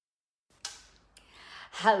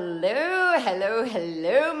Hello, hello,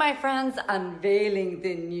 hello, my friends. Unveiling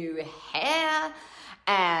the new hair.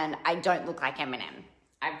 And I don't look like Eminem.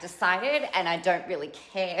 I've decided, and I don't really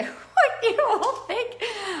care what you all think.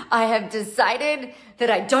 I have decided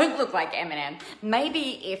that I don't look like Eminem.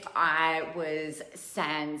 Maybe if I was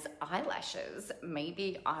sans eyelashes,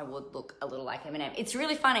 maybe I would look a little like Eminem. It's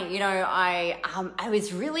really funny. You know, I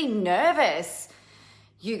was really nervous,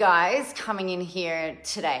 you guys, coming in here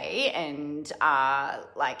today and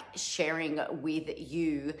sharing with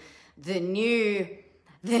you the new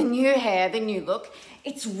hair, the new look.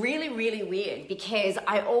 It's really, really weird because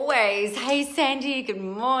I always, hey Sandy, good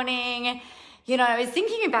morning. You know, I was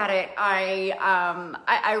thinking about it.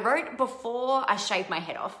 I wrote before I shaved my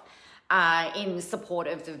head off in support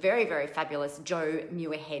of the very, very fabulous Jo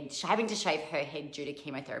Muirhead having to shave her head due to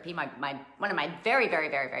chemotherapy. One of my very, very,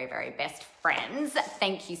 very, very, very best friends.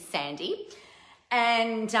 Thank you, Sandy.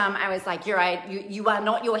 And I was like, you're right. You are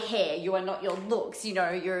not your hair. You are not your looks. You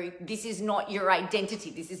know, this is not your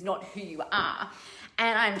identity. This is not who you are.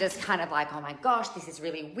 And I'm just kind of like, oh my gosh, this is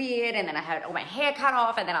really weird. And then I had all my hair cut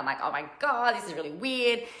off. And then I'm like, oh my God, this is really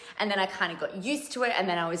weird. And then I kind of got used to it. And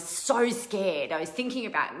then I was so scared. I was thinking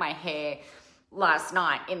about my hair last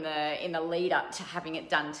night in the lead up to having it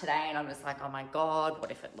done today. And I'm just like, oh my God, what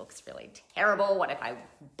if it looks really terrible? What if I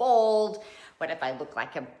bald? What if I look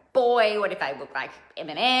like a boy? What if I look like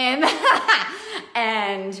Eminem?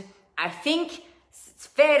 And I think it's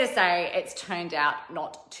fair to say it's turned out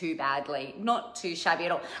not too badly, not too shabby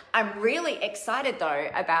at all. I'm really excited though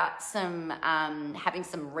about some having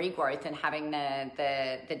some regrowth and having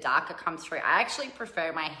the darker come through. I actually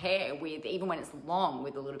prefer my hair with, even when it's long,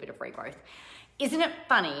 with a little bit of regrowth. Isn't it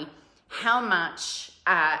funny how much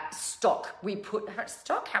stock we put,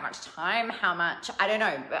 how much time, how much, I don't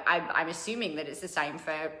know, but I'm assuming that it's the same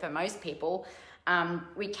for most people.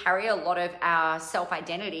 We carry a lot of our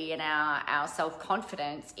self-identity and our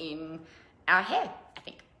self-confidence in our hair, I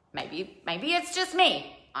think. Maybe it's just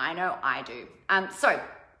me. I know I do. So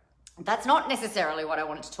that's not necessarily what I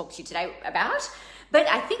wanted to talk to you today about, but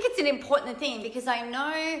I think it's an important thing because I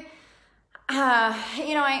know,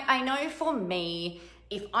 I know for me,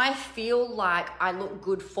 if I feel like I look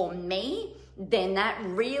good for me, then that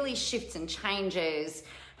really shifts and changes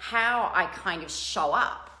how I kind of show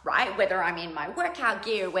up, right? Whether I'm in my workout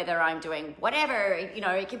gear, whether I'm doing whatever, you know,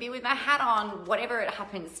 it could be with my hat on, whatever it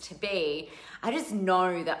happens to be. I just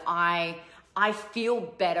know that I feel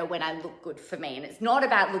better when I look good for me. And it's not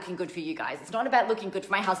about looking good for you guys. It's not about looking good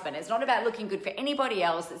for my husband. It's not about looking good for anybody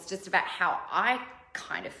else. It's just about how I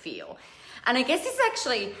kind of feel. And I guess it's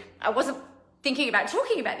actually, I wasn't thinking about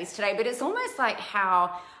talking about this today, but it's almost like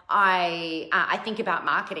how I think about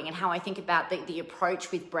marketing and how I think about the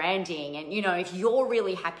approach with branding. And, you know, if you're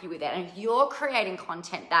really happy with it and if you're creating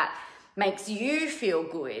content that makes you feel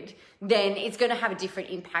good, then it's going to have a different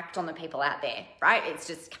impact on the people out there, right? It's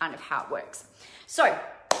just kind of how it works. So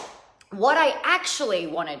what I actually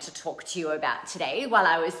wanted to talk to you about today, while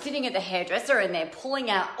I was sitting at the hairdresser and they're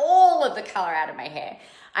pulling out all of the color out of my hair,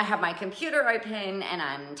 I have my computer open and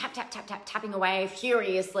I'm tapping away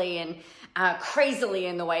furiously and crazily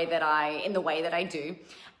in the way that I do.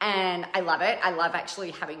 And I love it. I love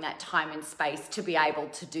actually having that time and space to be able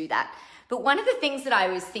to do that. But one of the things that I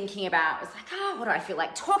was thinking about was like, what do I feel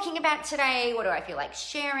like talking about today? What do I feel like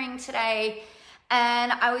sharing today?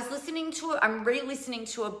 And I'm re-listening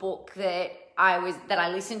to a book that I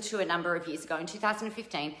listened to a number of years ago in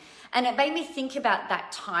 2015. And it made me think about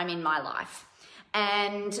that time in my life.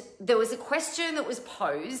 And there was a question that was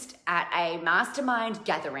posed at a mastermind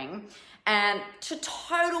gathering and to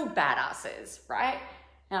total badasses, right?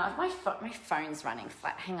 Now, if my phone's running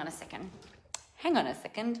flat, hang on a second. I'm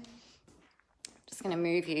just going to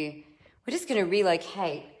move you. We're just going to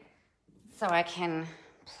relocate so I can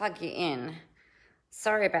plug you in.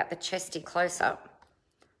 Sorry about the chesty close-up.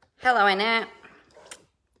 Hello, Annette.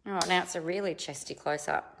 Oh, now it's a really chesty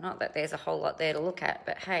close-up. Not that there's a whole lot there to look at,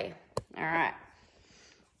 but hey, all right.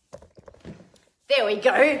 There we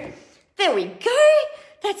go.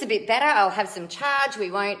 That's a bit better. I'll have some charge.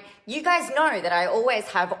 You guys know that I always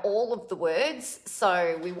have all of the words,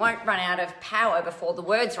 so we won't run out of power before the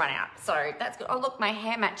words run out. So that's good. Oh, look, my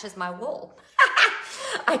hair matches my wall.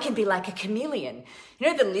 I can be like a chameleon.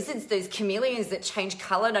 You know the lizards, those chameleons that change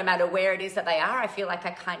color no matter where it is that they are? I feel like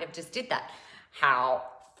I kind of just did that. How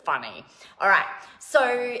funny. All right.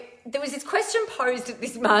 So there was this question posed at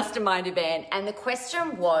this mastermind event, and the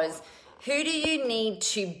question was, who do you need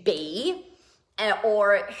to be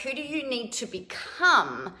or who do you need to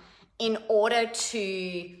become in order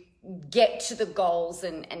to get to the goals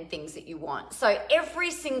and things that you want. So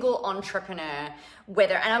every single entrepreneur,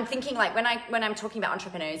 and I'm thinking like when I'm talking about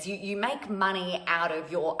entrepreneurs, you make money out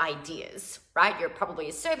of your ideas, right? You're probably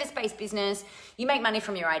a service-based business. You make money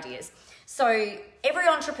from your ideas. So every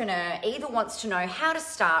entrepreneur either wants to know how to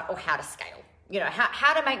start or how to scale.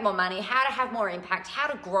 How to make more money, how to have more impact, how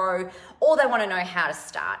to grow, or they want to know how to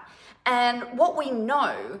start. And what we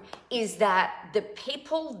know is that the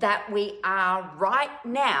people that we are right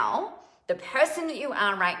now, the person that you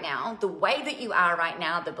are right now, the way that you are right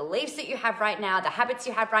now, the beliefs that you have right now, the habits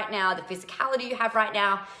you have right now, the physicality you have right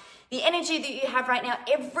now, the energy that you have right now,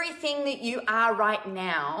 everything that you are right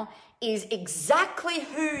now is exactly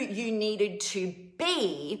who you needed to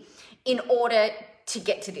be in order to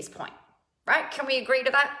get to this point, right? Can we agree to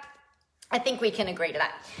that? I think we can agree to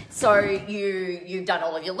that. So you've done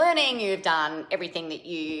all of your learning, you've done everything that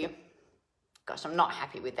gosh, I'm not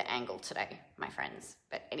happy with the angle today, my friends.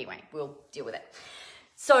 But anyway, we'll deal with it.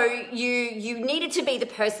 So you needed to be the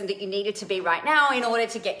person that you needed to be right now in order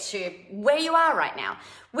to get to where you are right now,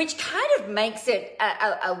 which kind of makes it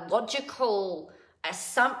a logical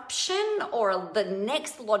assumption, or the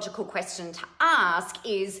next logical question to ask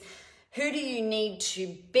is, who do you need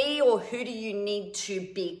to be, or who do you need to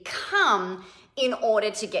become in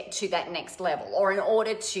order to get to that next level, or in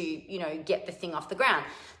order to, get the thing off the ground?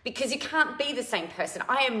 Because you can't be the same person.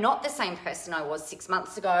 I am not the same person I was 6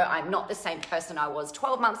 months ago. I'm not the same person I was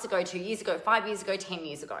 12 months ago, 2 years ago, 5 years ago, 10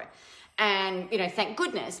 years ago. And, thank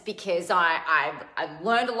goodness, because I've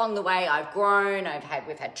learned along the way, I've grown,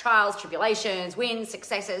 we've had trials, tribulations, wins,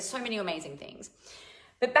 successes, so many amazing things.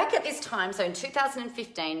 But back at this time, so in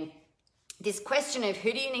 2015, this question of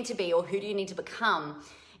who do you need to be or who do you need to become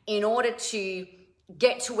in order to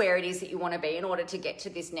get to where it is that you want to be, in order to get to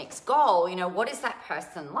this next goal, what is that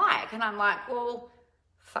person like? And I'm like, well,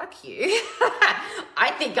 fuck you.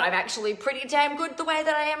 I think I'm actually pretty damn good the way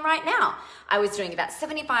that I am right now. I was doing about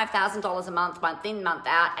 $75,000 a month in, month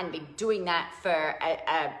out, and been doing that for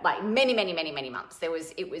like many, many, many, many months. It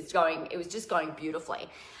was just going beautifully.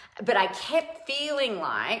 But I kept feeling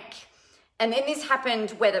like, and then this happened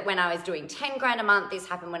when I was doing 10 grand a month, this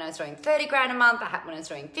happened when I was doing 30 grand a month, that happened when I was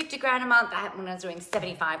doing 50 grand a month, that happened when I was doing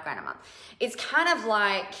 75 grand a month. It's kind of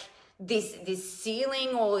like this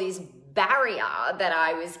ceiling or this barrier that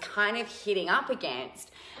I was kind of hitting up against.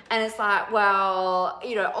 And it's like, well,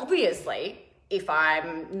 obviously, if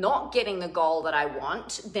I'm not getting the goal that I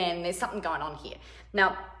want, then there's something going on here.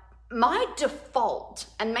 Now, my default,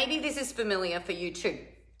 and maybe this is familiar for you too,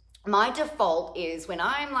 my default is when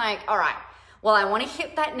I'm like, all right, well, I want to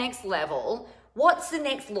hit that next level. What's the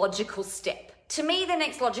next logical step? To me, the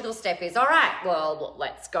next logical step is, all right, well,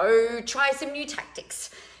 let's go try some new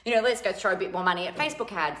tactics. Let's go throw a bit more money at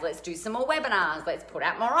Facebook ads. Let's do some more webinars. Let's put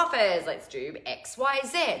out more offers. Let's do X, Y,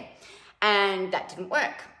 Z. And that didn't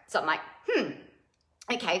work. So I'm like,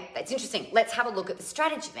 okay, that's interesting. Let's have a look at the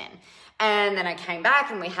strategy then. And then I came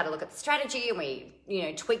back and we had a look at the strategy and we,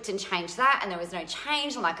 tweaked and changed that, and there was no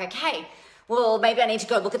change. I'm like, okay, well, maybe I need to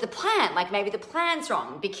go look at the plan. Like maybe the plan's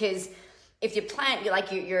wrong, because if your plan,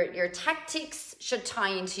 your tactics should tie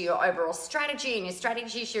into your overall strategy, and your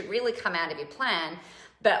strategy should really come out of your plan.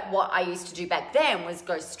 But what I used to do back then was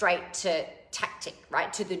go straight to tactic,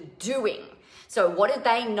 right? To the doing. So what did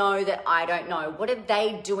they know that I don't know? What are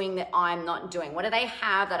they doing that I'm not doing? What do they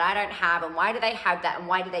have that I don't have? And why do they have that? And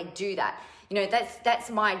why do they do that? That's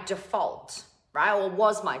my default, right? Or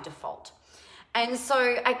was my default. And so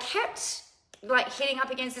I kept hitting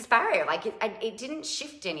up against this barrier. It didn't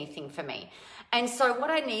shift anything for me. And so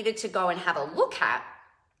what I needed to go and have a look at,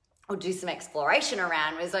 or do some exploration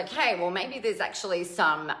around, was okay, well, maybe there's actually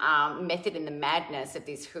some method in the madness of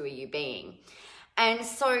this who are you being. And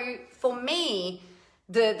so for me,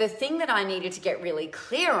 the thing that I needed to get really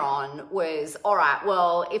clear on was, all right,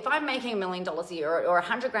 well, if I'm making $1 million a year or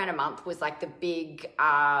 100 grand a month was the big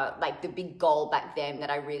goal back then that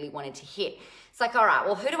I really wanted to hit. It's like, all right,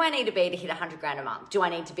 well, who do I need to be to hit 100 grand a month? Do I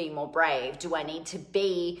need to be more brave? Do I need to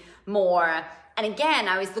be more? And again,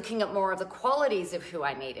 I was looking at more of the qualities of who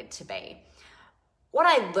I needed to be. What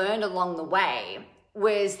I learned along the way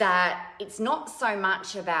was that it's not so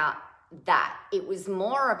much about that. It was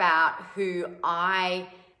more about who I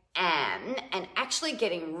am, and actually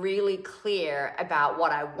getting really clear about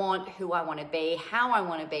what I want, who I want to be, how I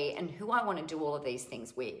want to be, and who I want to do all of these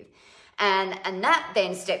things with. And that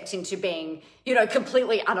then stepped into being,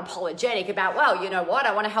 completely unapologetic about, well, you know what?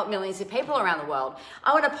 I want to help millions of people around the world.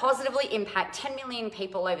 I want to positively impact 10 million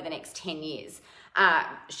people over the next 10 years,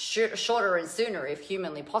 shorter and sooner if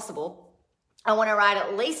humanly possible. I want to write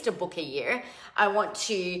at least a book a year. I want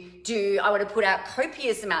to put out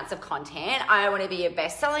copious amounts of content. I want to be a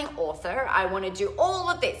best-selling author. I want to do all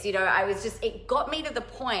of this. It got me to the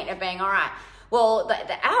point of being, all right, well,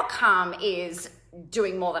 the outcome is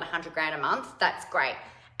doing more than 100 grand a month. That's great.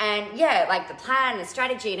 And yeah, like the plan, the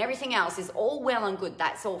strategy and everything else is all well and good.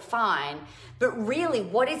 That's all fine. But really,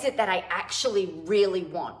 what is it that I actually really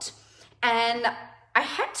want? And I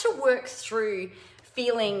had to work through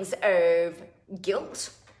feelings of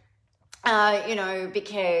guilt,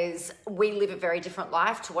 because we live a very different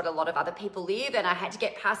life to what a lot of other people live. And I had to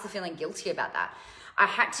get past the feeling guilty about that. I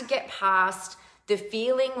had to get past the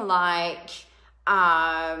feeling like,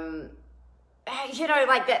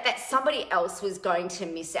 that somebody else was going to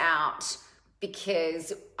miss out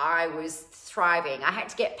because I was thriving. I had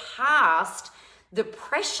to get past the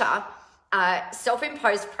pressure,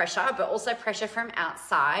 self-imposed pressure, but also pressure from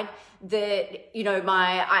outside that,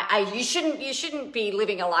 you shouldn't be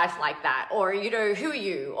living a life like that, or, who are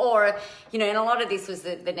you? Or, and a lot of this was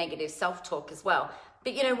the negative self-talk as well.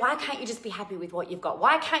 But, why can't you just be happy with what you've got?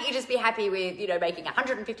 Why can't you just be happy with, making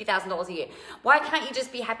 $150,000 a year? Why can't you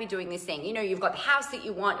just be happy doing this thing? You've got the house that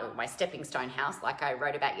you want, or my stepping stone house, like I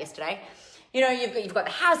wrote about yesterday. You've got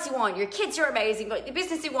the house you want, your kids are amazing, you've got the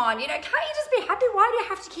business you want, can't you just be happy? Why do you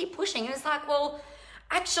have to keep pushing? And it's like, well,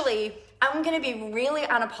 actually, I'm going to be really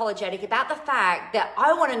unapologetic about the fact that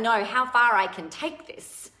I want to know how far I can take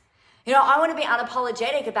this. I want to be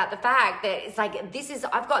unapologetic about the fact that it's like,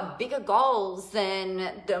 I've got bigger goals than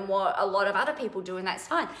what a lot of other people do, and that's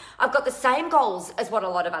fine. I've got the same goals as what a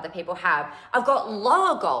lot of other people have. I've got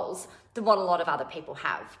lower goals than what a lot of other people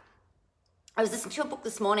have. I was listening to a book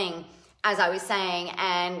this morning, as I was saying,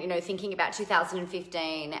 and, thinking about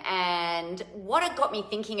 2015, and what it got me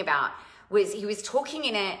thinking about was he was talking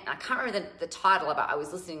in it, I can't remember the title, but I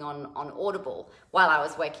was listening on Audible while I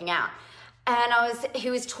was working out. And he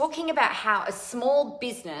was talking about how a small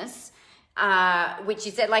business, which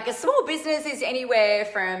he said, like a small business is anywhere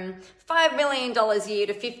from $5 million a year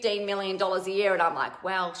to $15 million a year. And I'm like,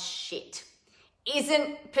 well, shit.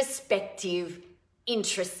 Isn't perspective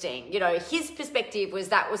interesting? His perspective was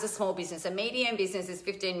that was a small business. A medium business is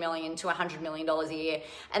 $15 million to $100 million a year.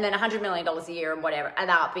 And then $100 million a year and whatever, and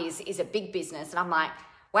up is a big business. And I'm like,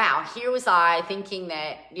 wow, here was I thinking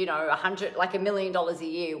that, $1 million a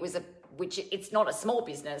year was which it's not a small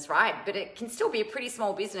business, right? But it can still be a pretty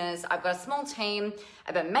small business. I've got a small team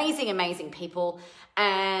of amazing, amazing people.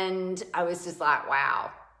 And I was just like,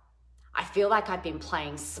 wow, I feel like I've been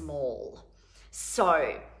playing small.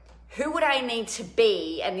 So who would I need to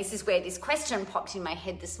be? And this is where this question popped in my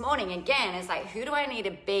head this morning. Again, it's like, who do I need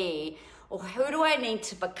to be? Or who do I need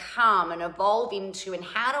to become and evolve into? And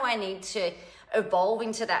how do I need to evolve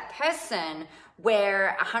into that person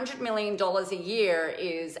where $100 million a year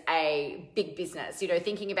is a big business?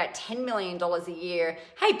 Thinking about $10 million a year,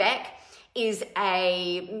 hey, Beck, is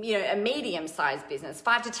a medium-sized business.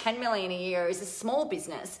 5 to 10 million a year is a small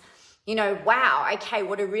business. Wow, okay,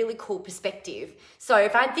 what a really cool perspective. So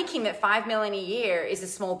if I'm thinking that 5 million a year is a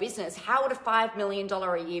small business, how would a $5 million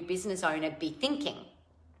a year business owner be thinking?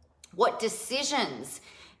 What decisions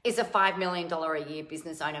is a $5 million a year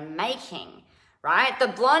business owner making? Right? The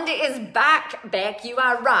blonde is back, Beck. You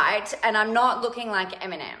are right. And I'm not looking like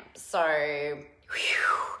Eminem. So,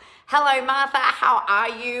 hello, Martha. How are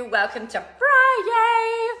you? Welcome to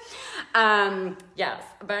Friday. Yes,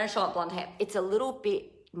 burn short blonde hair. It's a little bit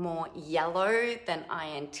more yellow than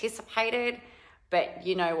I anticipated. But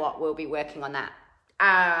you know what? We'll be working on that.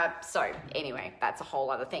 So anyway, that's a whole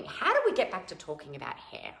other thing. How do we get back to talking about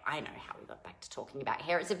hair? I know how we got back to talking about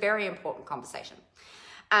hair. It's a very important conversation.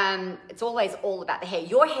 It's always all about the hair.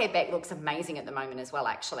 Your hair, Beck, looks amazing at the moment as well,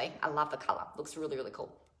 actually. I love the color. Looks really, really cool.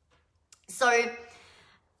 So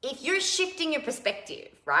if you're shifting your perspective,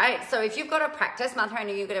 right? So if you've got a practice, Martha, I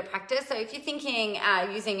know you've got a practice. So if you're thinking,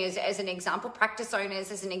 using as an example, practice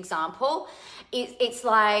owners as an example, it's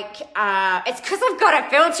like, it's because I've got a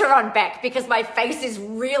filter on, Beck, because my face is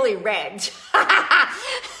really red. So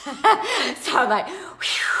I'm like,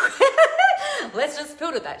 let's just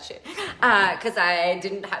filter that shit. Because I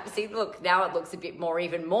didn't have to see, look, now it looks a bit more,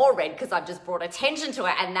 even more red because I've just brought attention to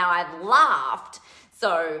it and now I've laughed.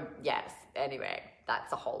 So yes, anyway,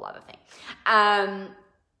 that's a whole other thing.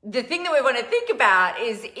 The thing that we want to think about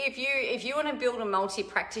is if you want to build a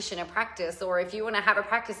multi-practitioner practice, or if you want to have a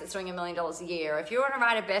practice that's doing $1 million a year, or if you want to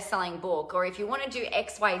write a best-selling book, or if you want to do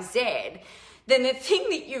X, Y, Z, then the thing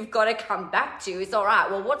that you've got to come back to is, all right,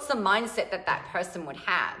 well, what's the mindset that person would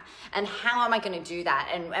have? And how am I going to do that?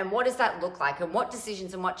 And what does that look like? And what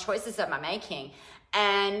decisions and what choices am I making?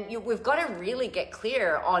 We've got to really get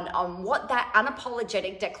clear on what that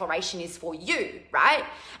unapologetic declaration is for you, right?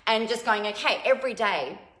 And just going, okay, every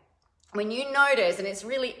day, when you notice, and it's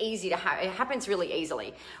really easy to have, it happens really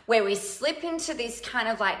easily, where we slip into this kind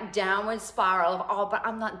of like downward spiral of, oh, but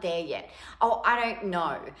I'm not there yet. Oh, I don't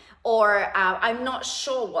know. Or I'm not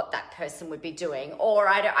sure what that person would be doing. Or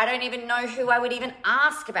I don't even know who I would even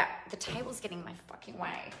ask about. The table's getting in my fucking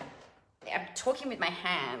way. I'm talking with my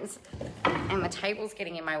hands and the table's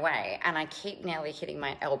getting in my way and I keep nearly hitting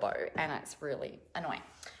my elbow and it's really annoying.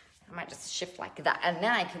 I might just shift like that and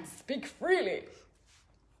then I can speak freely.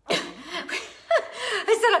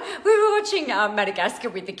 We were watching Madagascar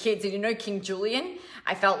with the kids, and you know King Julian?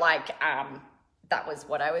 I felt like that was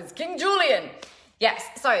what I was, King Julian. Yes,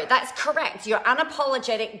 so that's correct. Your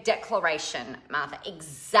unapologetic declaration, Martha.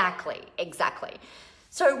 Exactly.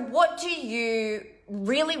 So what do you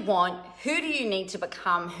really want? Who do you need to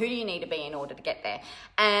become? Who do you need to be in order to get there?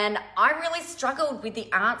 And I really struggled with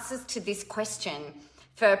the answers to this question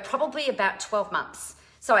for probably about 12 months.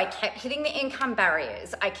 So I kept hitting the income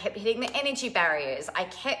barriers. I kept hitting the energy barriers. I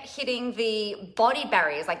kept hitting the body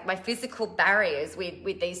barriers, like my physical barriers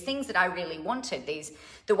with these things that I really wanted.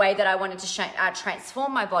 The way that I wanted to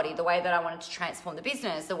transform my body, the way that I wanted to transform the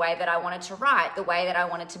business, the way that I wanted to write, the way that I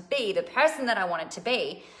wanted to be, the person that I wanted to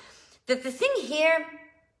be. The thing here,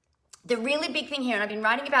 the really big thing here, and I've been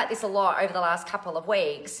writing about this a lot over the last couple of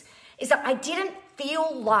weeks, is that I didn't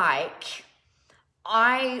feel like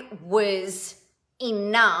I was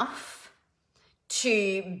enough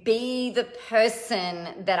to be the person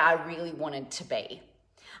that I really wanted to be.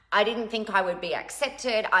 I didn't think I would be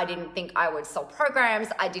accepted. I didn't think I would sell programs.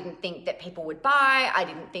 I didn't think that people would buy. I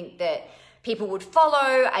didn't think that people would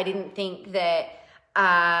follow. I didn't think that,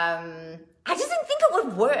 I just didn't think it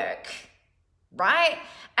would work, right?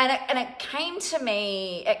 And it came to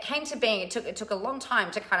me, it took a long time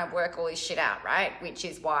to kind of work all this shit out, right? Which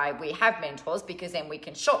is why we have mentors, because then we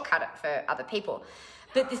can shortcut it for other people.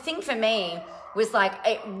 But the thing for me was like,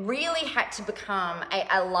 it really had to become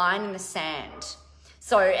a line in the sand.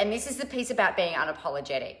 So, and this is the piece about being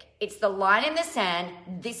unapologetic. It's the line in the sand.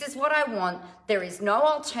 This is what I want. There is no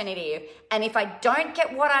alternative. And if I don't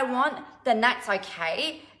get what I want, then that's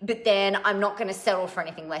okay. But then I'm not going to settle for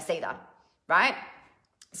anything less either, right?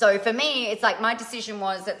 So for me, it's like my decision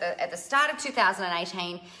was at the start of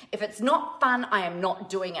 2018, if it's not fun, I am not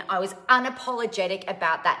doing it. I was unapologetic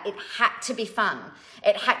about that. It had to be fun.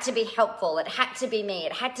 It had to be helpful. It had to be me.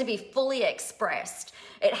 It had to be fully expressed.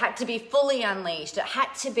 It had to be fully unleashed. It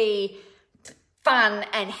had to be fun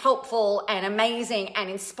and helpful and amazing and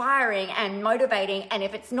inspiring and motivating. And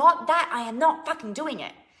if it's not that, I am not fucking doing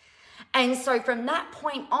it. And so from that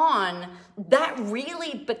point on, that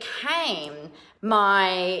really became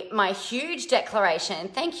my huge declaration.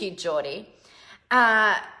 Thank you, Geordie.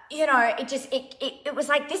 It was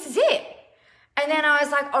like, this is it. And then I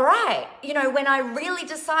was like, all right, when I really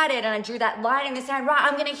decided and I drew that line in the sand, right,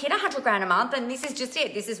 I'm going to hit 100 grand a month and this is just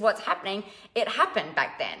it. This is what's happening. It happened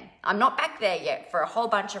back then. I'm not back there yet for a whole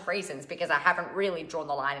bunch of reasons because I haven't really drawn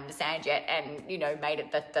the line in the sand yet and, made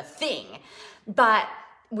it the thing. But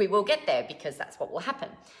we will get there because that's what will happen.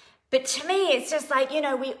 But to me, it's just like,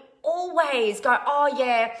 we always go, oh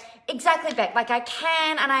yeah, exactly, Beck. Like I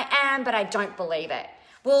can and I am, but I don't believe it.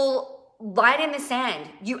 Well, line in the sand.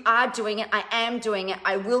 You are doing it. I am doing it.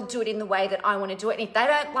 I will do it in the way that I want to do it. And if they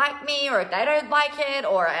don't like me or if they don't like it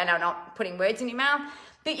and I'm not putting words in your mouth,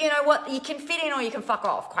 but you know what? You can fit in or you can fuck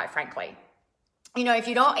off, quite frankly. If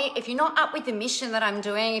you're not up with the mission that I'm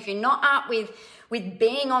doing, if you're not up with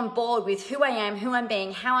being on board with who I am, who I'm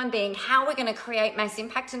being, how we're going to create mass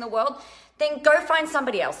impact in the world, then go find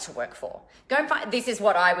somebody else to work for. This is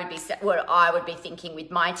what I would be thinking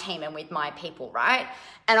with my team and with my people, right?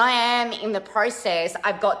 And I am in the process.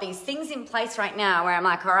 I've got these things in place right now where I'm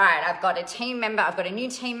like, all right, I've got a new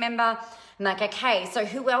team member. I'm like, okay, so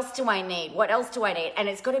who else do I need? What else do I need? And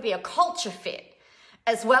it's got to be a culture fit,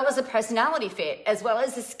 as well as a personality fit, as well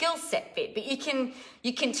as a skill set fit. But you can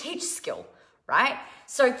teach skill, right?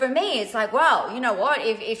 So for me, it's like, well, you know what?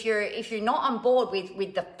 If you're not on board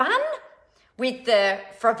with the fun, with the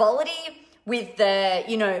frivolity, with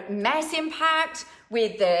the mass impact,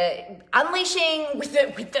 with the unleashing,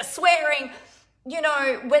 with the swearing,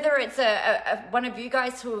 whether it's a one of you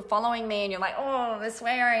guys who are following me and you're like, oh, the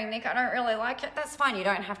swearing, Nick, I don't really like it. That's fine. You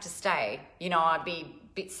don't have to stay. I'd be a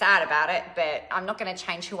bit sad about it, but I'm not going to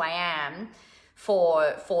change who I am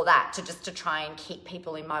for that to try and keep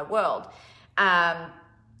people in my world. I'm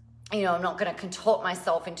not going to contort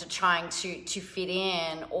myself into trying to fit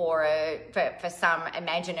in or for some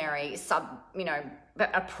imaginary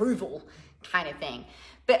approval kind of thing.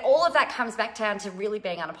 But all of that comes back down to really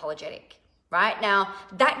being unapologetic, right? Now,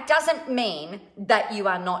 that doesn't mean that you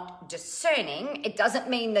are not discerning. It doesn't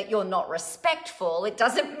mean that you're not respectful. It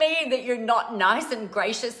doesn't mean that you're not nice and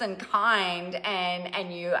gracious and kind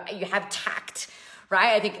and you have tact,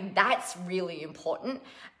 right? I think that's really important.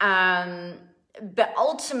 But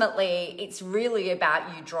ultimately, it's really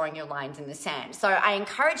about you drawing your lines in the sand. So I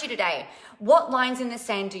encourage you today, what lines in the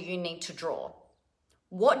sand do you need to draw?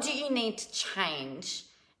 What do you need to change?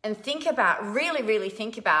 And think about, really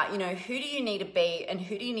think about, who do you need to be and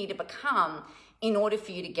who do you need to become in order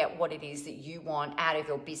for you to get what it is that you want out of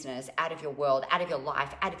your business, out of your world, out of your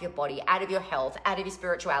life, out of your body, out of your health, out of your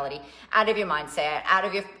spirituality, out of your mindset, out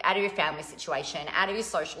of your family situation, out of your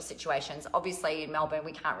social situations. Obviously in Melbourne,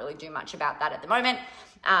 we can't really do much about that at the moment.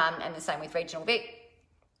 And the same with regional Vic.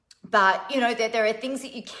 But, there are things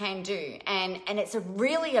that you can do. And it's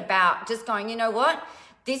really about just going, you know what?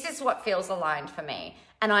 This is what feels aligned for me.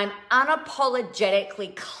 And I'm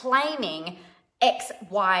unapologetically claiming X,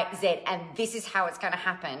 Y, Z, and this is how it's going to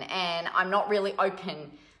happen. And I'm not really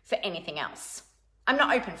open for anything else. I'm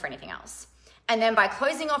not open for anything else. And then by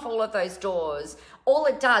closing off all of those doors, all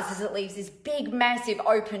it does is it leaves this big, massive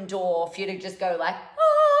open door for you to just go like,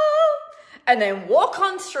 and then walk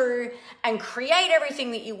on through and create everything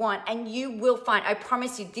that you want. And you will find, I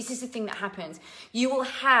promise you, this is the thing that happens. You will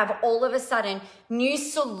have all of a sudden new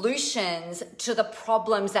solutions to the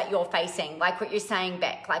problems that you're facing, like what you're saying,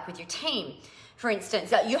 Beck, like with your team. For instance,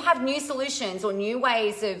 that you have new solutions or new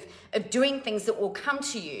ways of doing things that will come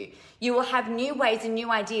to you. You will have new ways and new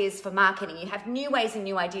ideas for marketing. You have new ways and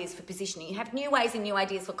new ideas for positioning. You have new ways and new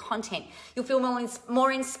ideas for content. You'll feel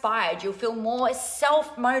more inspired. You'll feel more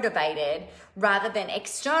self-motivated rather than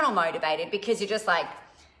external motivated, because you're just like,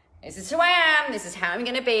 this is who I am, this is how I'm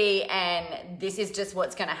going to be, and this is just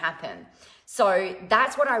what's going to happen. So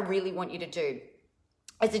that's what I really want you to do.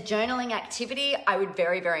 As a journaling activity, I would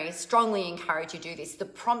very, very strongly encourage you to do this. The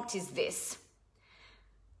prompt is this: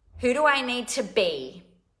 who do I need to be,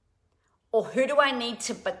 or who do I need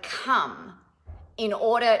to become in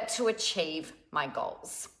order to achieve my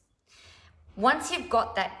goals? Once you've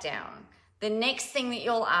got that down, the next thing that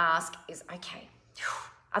you'll ask is, okay,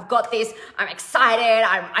 I've got this, I'm excited,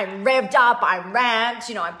 I'm revved up, I'm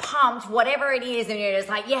ramped, I'm pumped, whatever it is, and you're just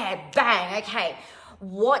like, yeah, bang, okay.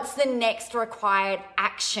 What's the next required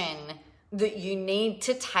action that you need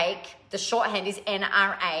to take? The shorthand is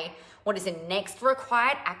NRA. What is the next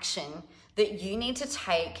required action that you need to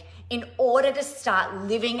take in order to start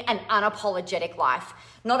living an unapologetic life?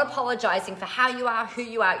 Not apologizing for how you are, who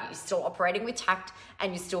you are. You're still operating with tact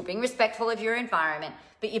and you're still being respectful of your environment,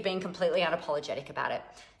 but you're being completely unapologetic about it.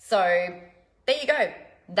 So there you go.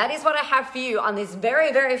 That is what I have for you on this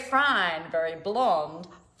very, very fine, very blonde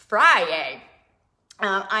Friday.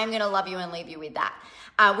 I'm going to love you and leave you with that.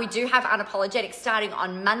 We do have Unapologetic starting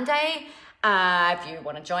on Monday. If you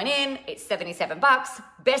want to join in, it's $77.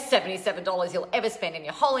 Best $77 you'll ever spend in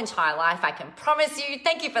your whole entire life, I can promise you.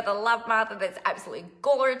 Thank you for the love, Martha. That's absolutely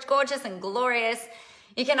gorgeous and glorious.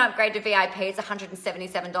 You can upgrade to VIP. It's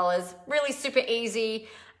 $177. Really super easy.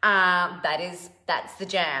 That's the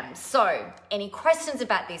jam. So any questions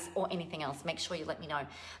about this or anything else, make sure you let me know.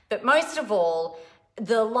 But most of all,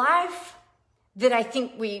 the life that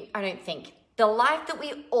the life that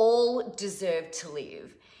we all deserve to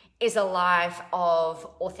live is a life of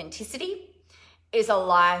authenticity, is a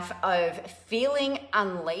life of feeling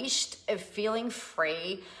unleashed, of feeling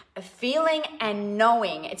free, of feeling and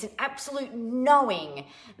knowing. It's an absolute knowing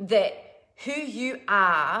that who you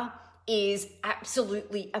are is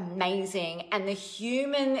absolutely amazing, and the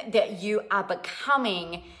human that you are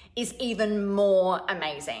becoming is even more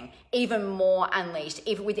amazing, even more unleashed,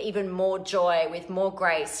 even with even more joy, with more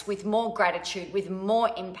grace, with more gratitude, with more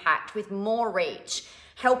impact, with more reach,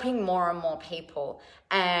 helping more and more people.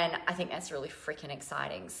 And I think that's really freaking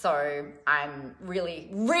exciting. So I'm really,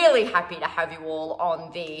 really happy to have you all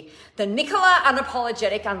on the Nicola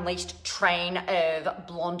Unapologetic Unleashed train of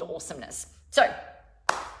blonde awesomeness. So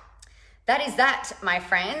that is that, my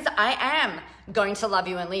friends. I am going to love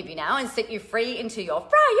you and leave you now and set you free into your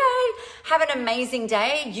Friday. Have an amazing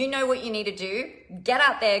day. You know what you need to do. Get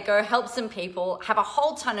out there, go help some people, have a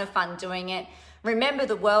whole ton of fun doing it. Remember,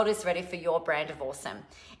 the world is ready for your brand of awesome.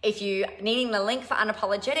 If you're needing the link for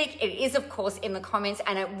Unapologetic, it is, of course, in the comments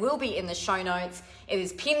and it will be in the show notes. It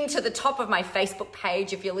is pinned to the top of my Facebook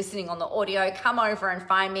page. If you're listening on the audio, come over and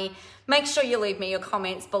find me. Make sure you leave me your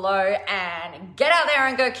comments below and get out there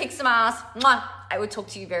and go kick some ass. Mwah! I will talk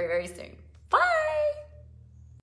to you very, very soon.